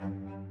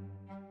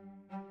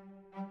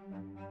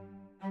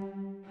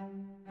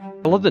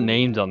I love the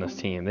names on this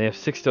team. They have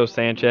Sixto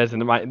Sanchez,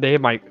 and they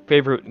have my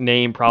favorite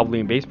name probably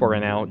in baseball right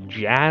now,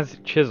 Jazz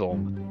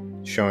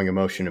Chisholm. Showing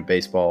emotion in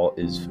baseball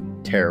is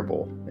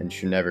terrible and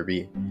should never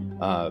be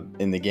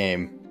in the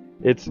game.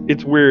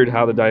 It's weird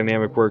how the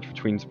dynamic works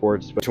between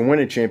sports. But to win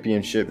a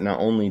championship, not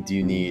only do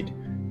you need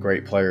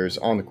great players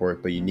on the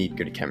court, but you need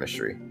good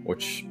chemistry,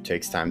 which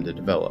takes time to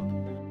develop.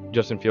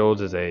 Justin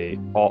Fields is a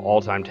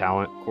all-time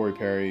talent. Corey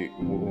Perry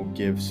will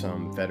give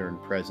some veteran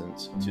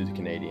presence to the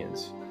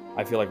Canadians.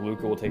 I feel like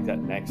Luka will take that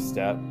next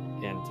step,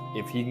 and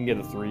if he can get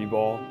a three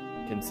ball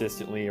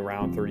consistently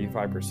around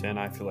 35%,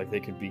 I feel like they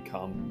could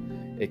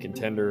become a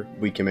contender.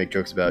 We can make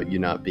jokes about you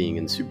not being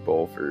in the Super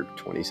Bowl for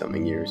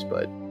 20-something years,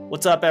 but...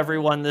 What's up,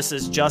 everyone? This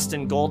is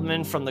Justin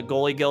Goldman from the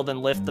Goalie Guild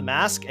and Lift the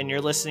Mask, and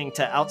you're listening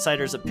to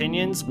Outsiders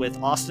Opinions with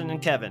Austin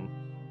and Kevin.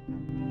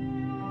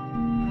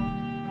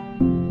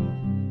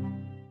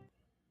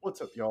 What's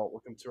up, y'all?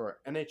 Welcome to our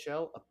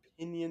NHL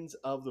Opinions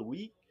of the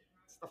Week.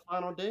 It's the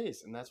final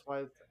days, and that's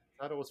why the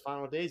title was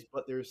Final Days,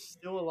 but there's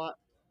still a lot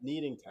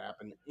needing to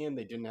happen, and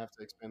they didn't have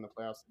to expand the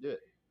playoffs to do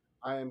it.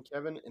 I am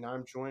Kevin, and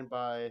I'm joined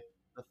by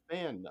the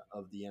fan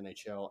of the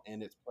NHL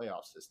and its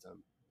playoff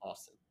system,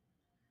 Austin.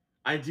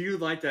 I do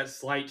like that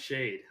slight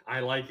shade. I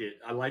like it.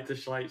 I like the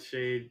slight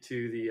shade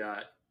to the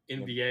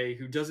NBA,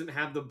 who doesn't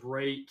have the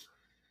break,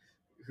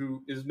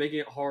 who is making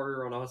it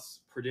harder on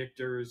us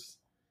predictors.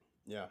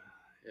 Yeah.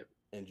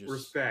 And just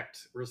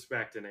respect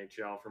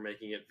NHL for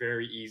making it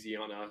very easy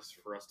on us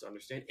for us to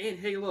understand. And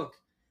hey, look,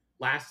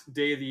 last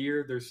day of the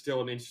year, there's still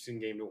an interesting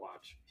game to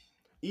watch.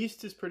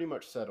 East is pretty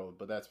much settled,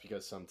 but that's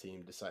because some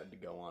team decided to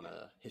go on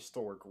a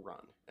historic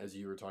run. As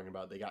you were talking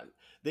about,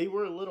 they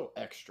were a little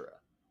extra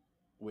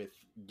with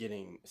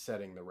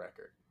setting the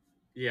record.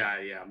 Yeah.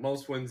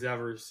 Most wins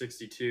ever,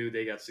 62.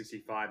 They got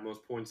 65.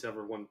 Most points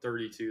ever,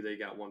 132. They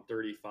got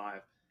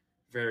 135.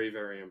 Very,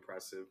 very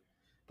impressive.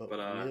 But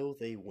will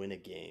they win a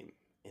game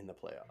in the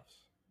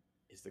playoffs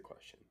is the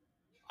question.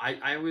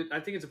 I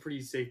think it's a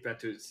pretty safe bet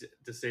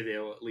to say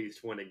they'll at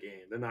least win a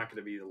game. They're not going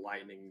to be the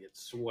Lightning and get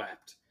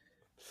swept.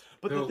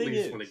 But they'll the thing at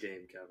least is, win a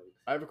game, Kevin.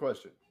 I have a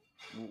question.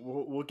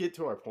 We'll get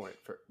to our point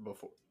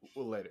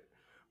later.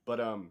 But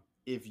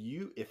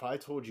if I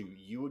told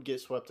you would get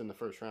swept in the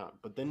first round,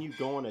 but then you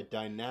go on a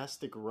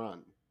dynastic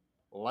run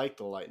like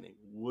the Lightning,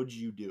 would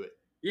you do it?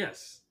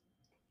 Yes.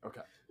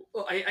 Okay.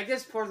 Well, I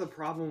guess part of the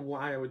problem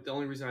the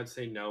only reason I'd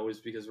say no is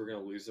because we're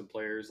going to lose some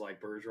players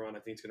like Bergeron. I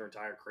think he's going to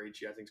retire.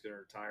 Krejci, I think he's going to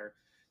retire.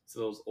 So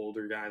those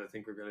older guys, I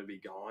think we're going to be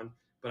gone.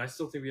 But I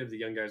still think we have the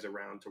young guys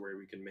around to where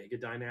we can make a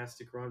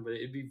dynastic run. But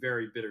it'd be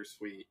very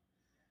bittersweet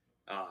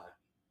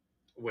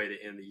way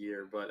to end the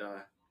year. But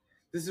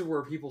this is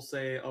where people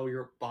say, oh,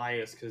 you're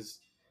biased because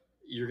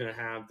you're going to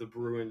have the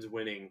Bruins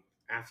winning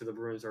after the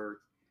Bruins are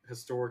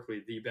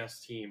historically the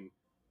best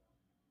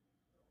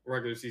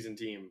regular season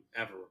team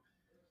ever.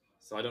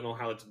 So I don't know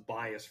how it's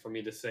biased for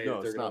me to say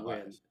that they're going to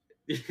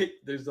win.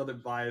 There's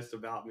nothing biased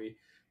about me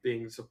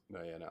being.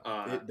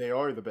 They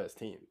are the best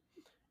team.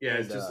 Yeah,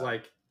 it's just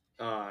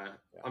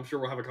I'm sure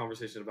we'll have a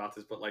conversation about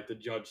this, but like the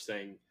judge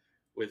saying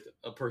with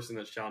a person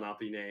that shall not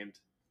be named.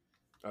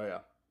 Oh yeah,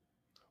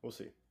 we'll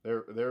see.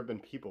 There have been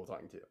people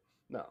talking to you.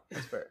 No,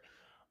 that's fair.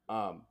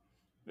 And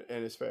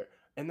it's fair,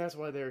 and that's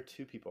why there are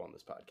two people on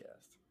this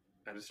podcast.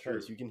 That is true.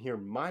 Because you can hear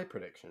my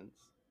predictions.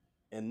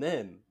 And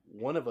then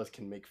one of us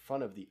can make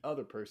fun of the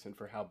other person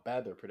for how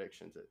bad their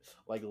predictions is.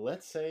 Like,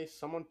 let's say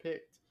someone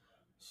picked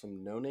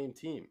some no-name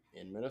team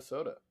in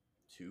Minnesota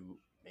to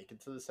make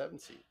it to the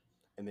 7th seed,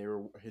 and they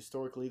were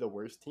historically the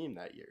worst team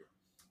that year.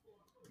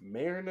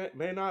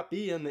 May not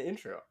be in the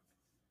intro.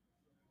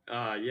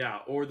 Yeah,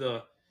 or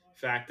the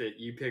fact that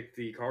you picked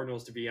the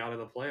Cardinals to be out of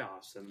the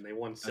playoffs, and they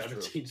won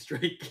 17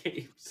 straight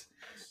games.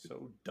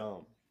 So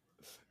dumb.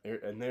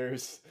 And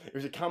there's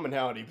a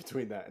commonality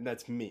between that, and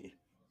that's me.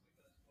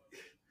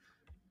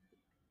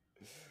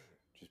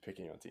 Just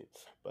picking on teams.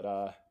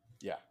 But,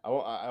 yeah,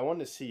 I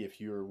wanted to see if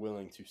you were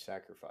willing to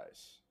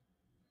sacrifice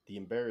the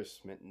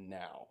embarrassment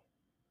now.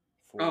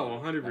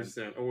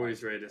 100%.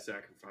 Always ready to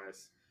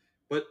sacrifice.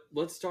 But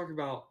let's stop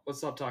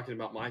talking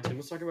about my team.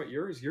 Let's talk about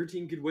yours. Your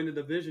team could win the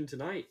division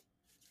tonight.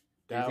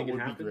 That would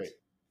be great.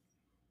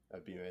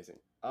 That'd be amazing.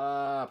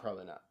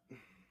 Probably not.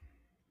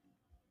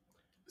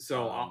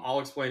 So I'll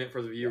explain it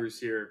for the viewers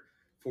here.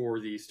 For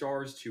the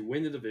Stars to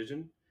win the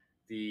division,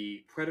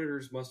 the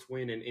Predators must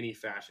win in any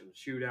fashion.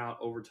 Shootout,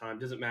 overtime.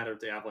 Doesn't matter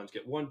if the Avalanche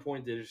get 1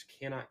 point. They just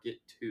cannot get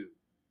 2.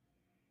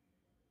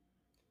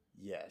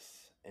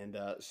 Yes. And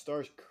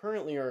Stars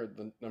currently are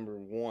the number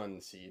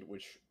 1 seed,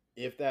 which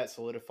if that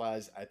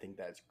solidifies, I think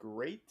that's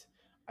great.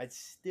 I'd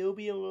still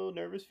be a little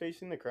nervous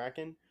facing the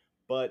Kraken,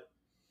 but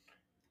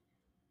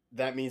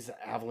that means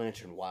the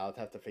Avalanche and Wild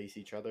have to face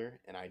each other.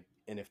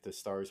 And if the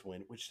Stars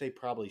win, which they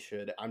probably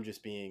should, I'm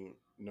just being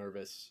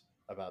nervous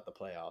about the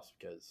playoffs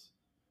because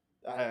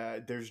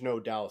there's no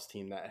Dallas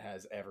team that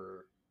has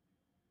ever.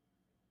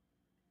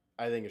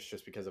 I think it's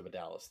just because of a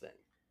Dallas thing.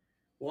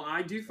 Well,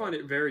 I do find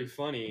it very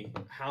funny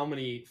how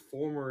many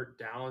former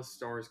Dallas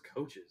Stars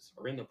coaches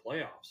are in the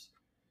playoffs.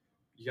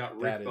 You got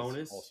Rick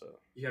Bowness.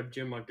 You have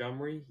Jim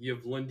Montgomery. You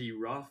have Lindy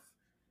Ruff.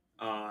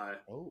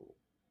 Oh,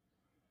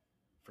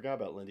 forgot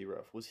about Lindy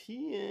Ruff. Was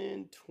he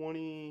in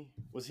 20?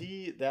 Was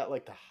he that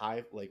like the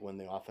high, like when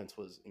the offense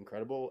was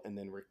incredible and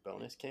then Rick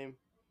Bonus came?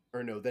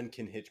 Or no, then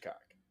Ken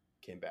Hitchcock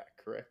came back,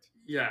 correct?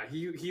 Yeah,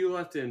 he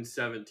left in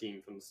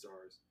 17 from the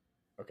Stars.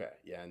 Okay,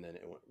 yeah, and then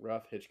it went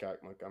Ruff,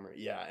 Hitchcock, Montgomery.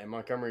 Yeah, and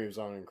Montgomery was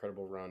on an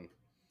incredible run.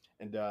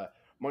 And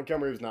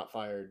Montgomery was not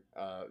fired.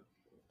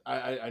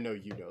 I know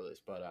you know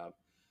this, but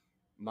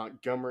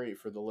Montgomery,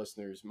 for the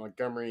listeners,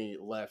 Montgomery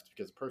left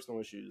because of personal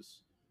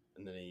issues,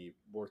 and then he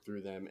worked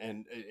through them,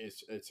 and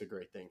it's a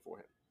great thing for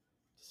him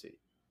to see.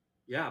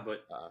 Yeah,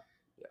 but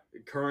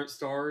yeah, current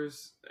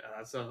Stars,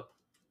 that's a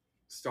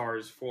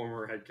Stars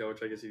former head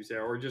coach, I guess you say,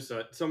 or just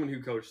someone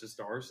who coached the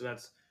Stars. So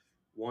that's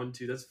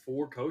that's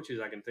 4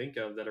 coaches I can think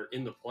of that are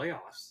in the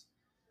playoffs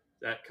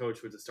that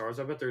coach with the Stars.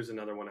 I bet there's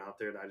another one out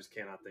there that I just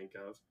cannot think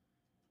of.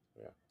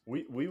 yeah.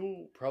 We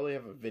will probably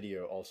have a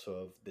video also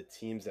of the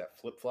teams that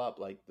flip flop,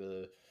 like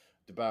the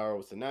DeBauer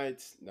was the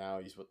Knights, now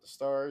he's with the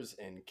Stars,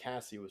 and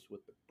Cassie was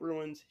with the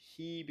Bruins.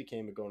 He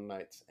became a Golden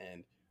Knights,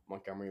 and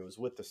Montgomery was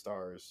with the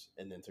Stars,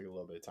 and then took a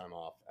little bit of time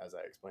off, as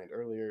I explained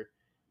earlier,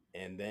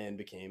 and then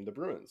became the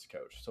Bruins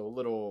coach. So it's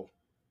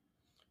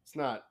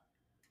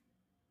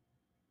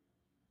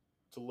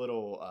a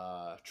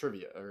little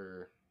trivia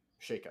or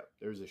shakeup.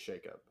 There's a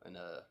shakeup and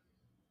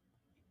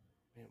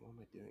man, what am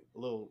I doing? A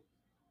little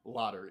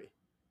lottery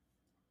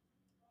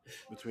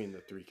between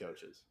the 3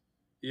 coaches.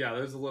 Yeah,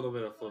 there's a little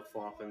bit of flip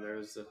flop, and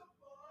there's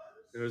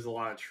a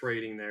lot of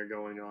trading there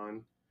going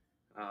on.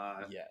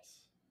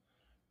 Yes,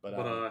 but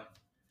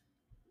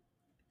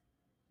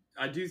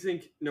I do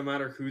think no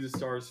matter who the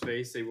Stars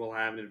face, they will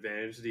have an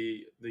advantage.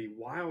 The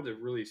Wild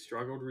have really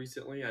struggled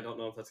recently. I don't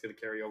know if that's going to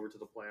carry over to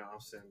the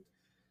playoffs. And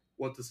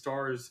what the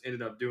Stars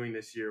ended up doing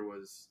this year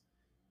was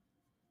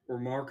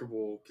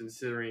remarkable,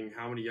 considering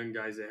how many young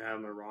guys they had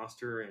on their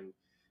roster, and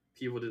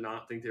people did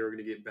not think they were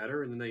going to get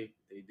better, and then they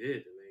did,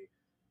 and they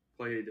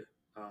played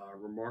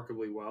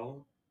remarkably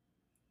well.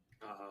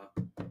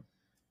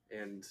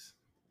 And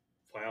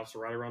playoffs are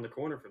right around the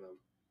corner for them.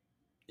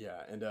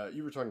 Yeah, and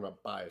you were talking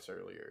about bias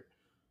earlier,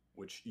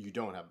 which you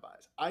don't have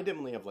bias. I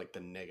definitely have like the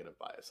negative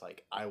bias.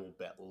 Like I will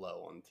bet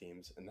low on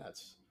teams, and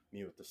that's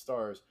me with the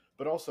Stars.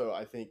 But also,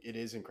 I think it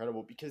is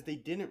incredible because they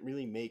didn't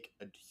really make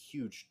a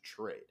huge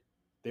trade.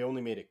 They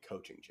only made a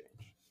coaching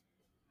change.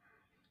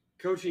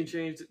 Coaching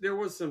change. There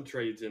was some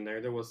trades in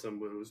there. There was some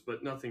moves,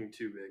 but nothing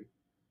too big.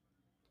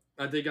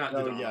 They got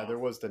Dodonov. Yeah, there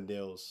was the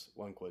Nils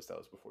Lundqvist that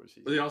was before the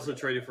season. But they also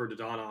traded for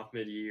Dodonov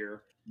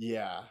mid-year.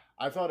 Yeah,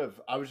 I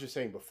was just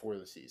saying before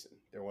the season.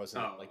 There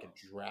wasn't like a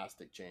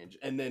drastic change.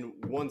 And then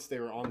once they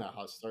were on that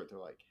hot start, they're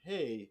like,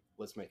 hey,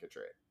 let's make a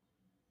trade.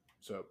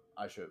 So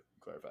I should have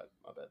clarified.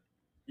 My bad.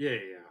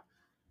 Yeah.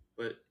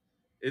 But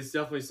it's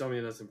definitely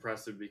something that's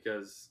impressive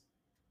because,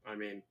 I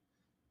mean,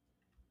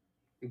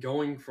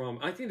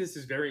 I think this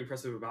is very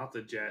impressive about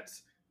the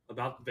Jets,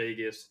 about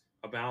Vegas,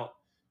 about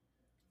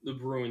the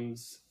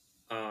Bruins,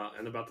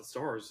 and about the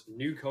Stars.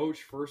 New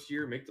coach, first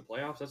year, make the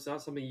playoffs. That's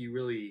not something you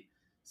really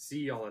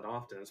see all that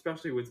often,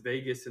 especially with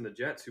Vegas and the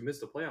Jets who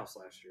missed the playoffs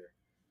last year.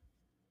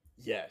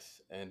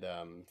 Yes, and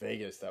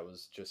Vegas, that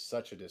was just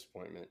such a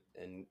disappointment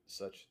in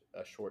such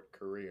a short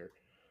career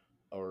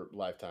or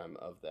lifetime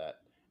of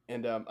that.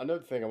 And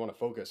another thing I want to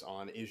focus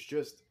on is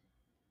just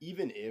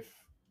even if,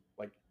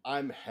 like,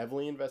 I'm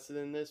heavily invested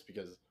in this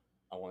because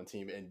I want a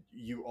team, and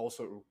you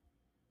also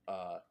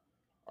are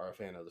a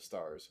fan of the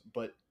Stars,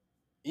 but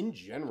in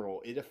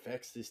general, it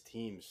affects this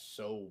team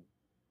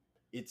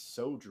it's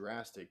so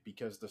drastic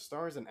because the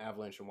Stars and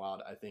Avalanche and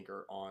Wild, I think,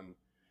 are on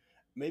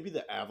maybe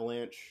the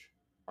Avalanche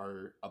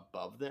are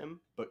above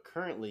them, but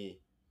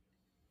currently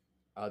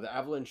the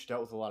Avalanche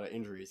dealt with a lot of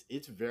injuries.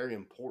 It's very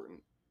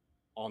important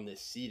on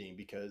this seeding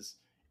because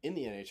in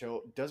the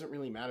NHL, it doesn't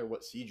really matter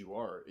what seed you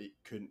are.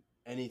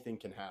 Anything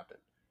can happen.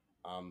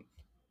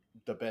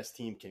 The best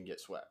team can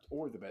get swept,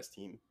 or the best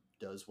team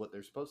does what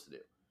they're supposed to do.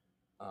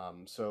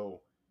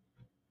 So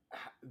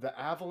the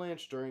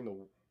Avalanche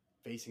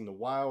facing the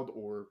Wild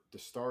or the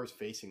Stars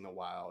facing the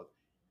Wild,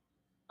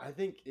 I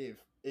think if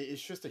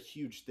it's just a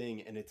huge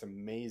thing, and it's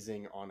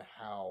amazing on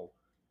how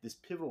this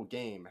pivotal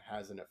game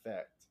has an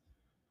effect.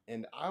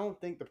 And I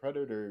don't think the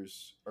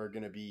Predators are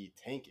going to be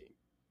tanking,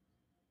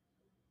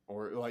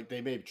 or like they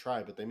may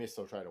try, but they may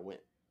still try to win.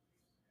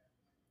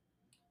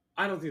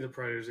 I don't think the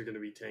Predators are going to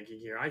be tanking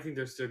here. I think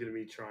they're still going to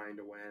be trying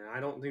to win.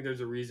 I don't think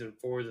there's a reason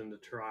for them to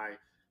try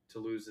to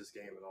lose this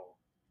game at all.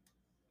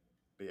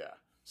 But yeah,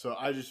 so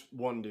I just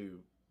wanted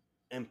to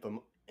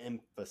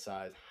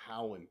emphasize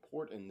how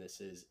important this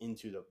is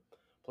into the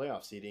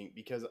playoff seeding,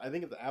 because I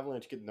think if the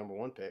Avalanche get the number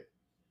 1 pick,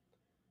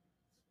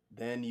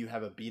 then you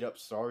have a beat up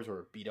Stars or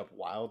a beat up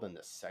Wild in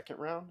the second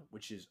round,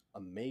 which is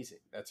amazing.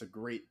 That's a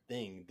great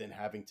thing than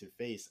having to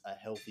face a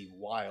healthy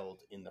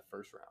Wild in the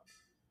first round.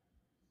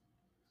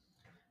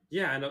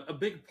 Yeah, and a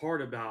big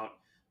part about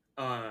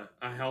a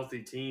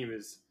healthy team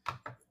is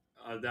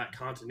that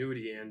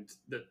continuity, and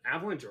the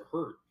Avalanche are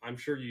hurt. I'm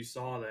sure you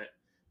saw that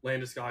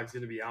Landeskog's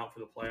going to be out for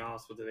the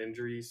playoffs with an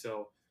injury,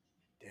 so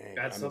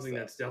that's something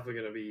that's definitely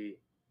going to be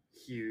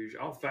huge.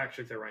 I'll fact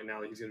check that right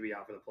now that he's going to be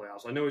out for the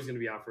playoffs. I know he's going to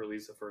be out for at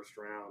least the first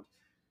round.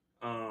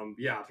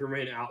 To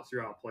remain out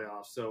throughout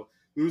playoffs. So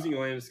losing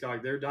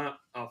Landeskog, they're not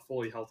a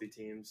fully healthy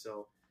team.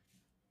 So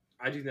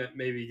I think that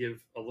maybe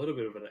give a little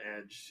bit of an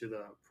edge to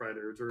the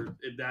Predators, or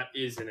that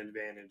is an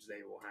advantage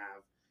they will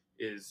have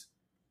is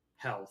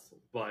health.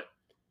 But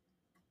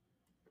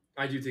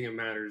I do think it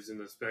matters in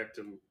the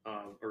spectrum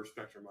of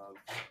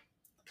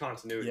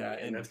continuity, Yeah,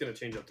 and that's going to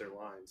change up their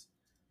lines.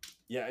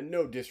 Yeah, and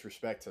no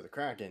disrespect to the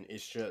Kraken,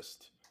 it's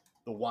just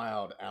the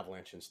Wild,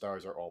 Avalanche, and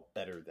Stars are all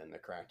better than the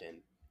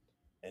Kraken.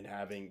 And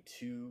having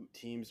two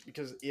teams,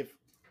 because if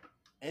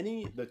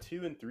the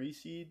 2 and 3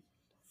 seed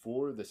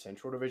for the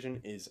Central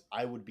Division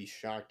I would be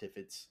shocked if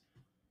it's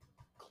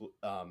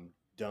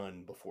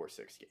done before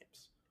 6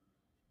 games.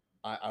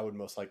 I would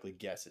most likely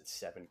guess it's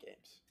 7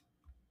 games.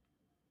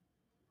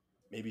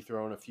 Maybe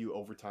throw in a few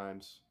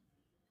overtimes.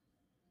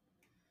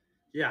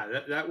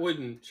 Yeah, that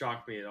wouldn't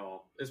shock me at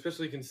all,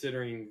 especially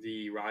considering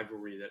the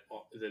rivalry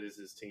that is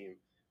his team,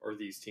 or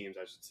these teams,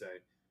 I should say.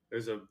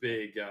 There's a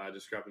big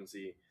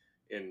discrepancy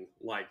in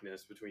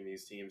likeness between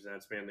these teams, and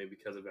that's mainly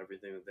because of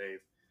everything that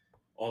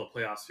all the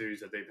playoff series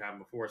that they've had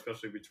before,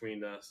 especially between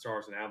the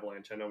Stars and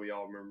Avalanche. I know we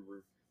all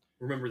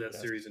remember that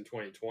series in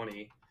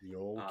 2020. The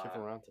old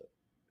Kivaranta.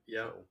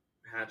 Yeah,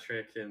 hat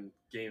trick in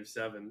Game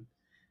 7.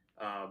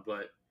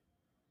 But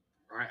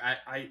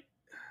I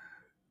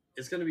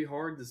it's going to be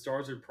hard. The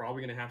Stars are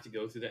probably going to have to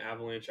go through the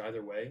Avalanche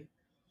either way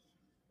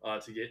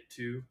to get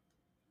to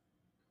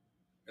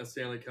a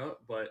Stanley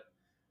Cup. But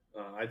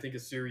I think a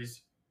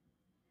series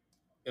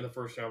in the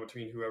first round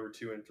between whoever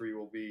 2 and 3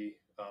 will be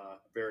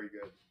very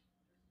good.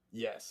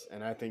 Yes,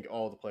 and I think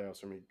all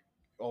games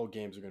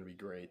are going to be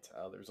great.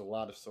 There's a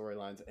lot of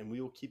storylines, and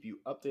we will keep you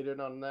updated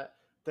on that.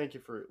 Thank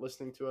you for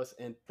listening to us,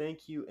 and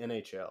thank you,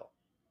 NHL,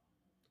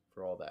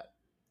 for all that.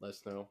 Let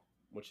us know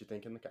what you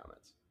think in the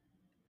comments.